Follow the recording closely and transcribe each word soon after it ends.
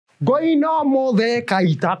Ngoino mothe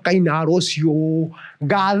kaita kaina rocio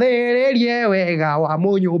gathererie wega wa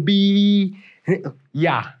munyumbi.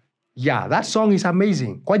 Yeah, that song is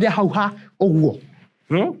amazing. Kwaje hauha oguo.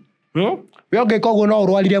 We ungikoguo no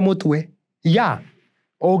urwarire mutwe. Yeah.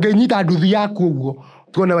 Ungenyita nduthi yaku oguo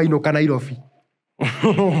tuone wainuka Nairobi.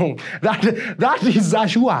 That is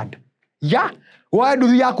assured. Yeah. Why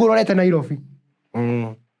nduthi yaku urorete Nairobi?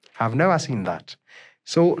 I've never seen that.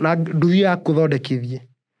 So na nduthi yaku thondekithie.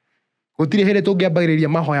 Gutire here tungiambagiriria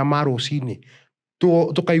mahoya ma rucini.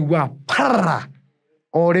 Tukaigua parra.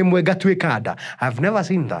 O rimwe ngatuika nda. I've never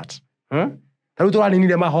seen that. Taru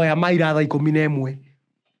turaninire mahoya ma iratha 11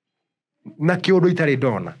 na kiundu itari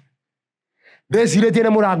ndona. Ndeciretie ni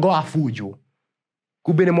murango wa bunju.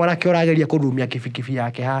 Kumbe ni mwanake urageria kurumia kibikibi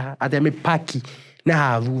yake haha ati amepaki na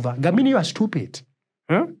haha thutha. Ngamini you are stupid.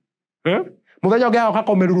 Muthenya ungiaga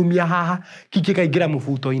ukakomerurumia haha kiki kaingira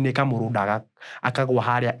mubuto-ini kamurundaga akagwa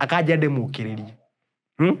haria akanja ndimukiririe.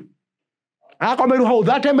 Akomeru hau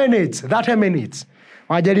 30 minutes.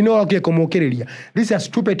 Wajeri no okie kumukiriria. This is a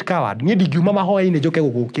stupid coward. Ni ndigiuma mahoya-ini njoke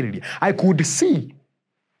gukukiriria. I could see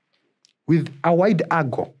with a wide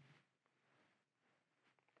angle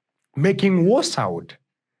making worse out.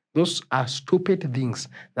 Those are stupid things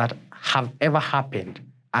that have ever happened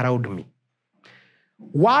around me.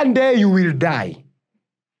 One day you will die.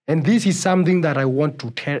 And this is something that I want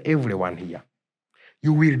to tell everyone here.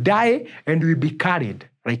 You will die and will be carried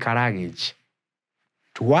like a luggage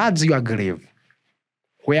towards your grave.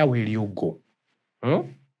 Where will you go?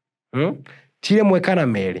 Tire mwekana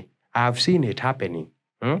mere. I have seen it happening.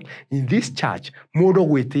 In this church, mudo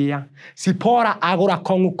gwetia sipora agora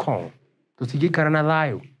kongu kong. Tutigikara na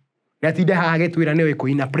thayo. Natide hagetwira newe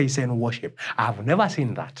kuina praise and worship. I have never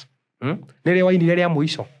seen that. Nere waini nere ya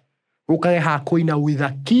muisho. Ukage hakuina with a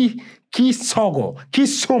kisogo,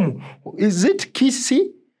 kisumu. Is it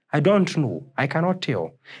kisi? I don't know. I cannot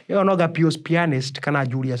tell. Yo noga pios pianist kana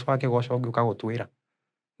Julius wake goshogi ukagotwira.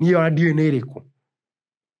 Niyo adio nereko.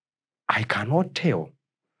 I cannot tell.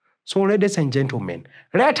 So ladies and gentlemen,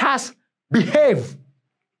 let us behave.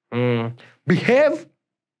 Behave,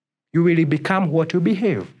 you will become what you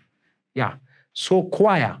behave. Yeah. So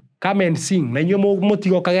choir, come and sing. Na nyo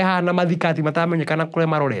motigo kage ha na mathikati matamenyekana kule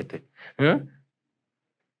marorete.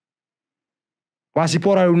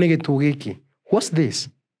 Wasipora riu nigitu giki. What's this?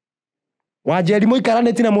 Wajeri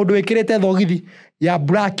muikaraneti na mundu wekirete thogithi ya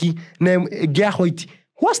black na gia white.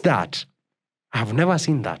 What's that? I've never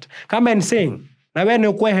seen that. Come and sing. Na we ni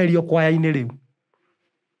ukweherio kwaya-ini riu.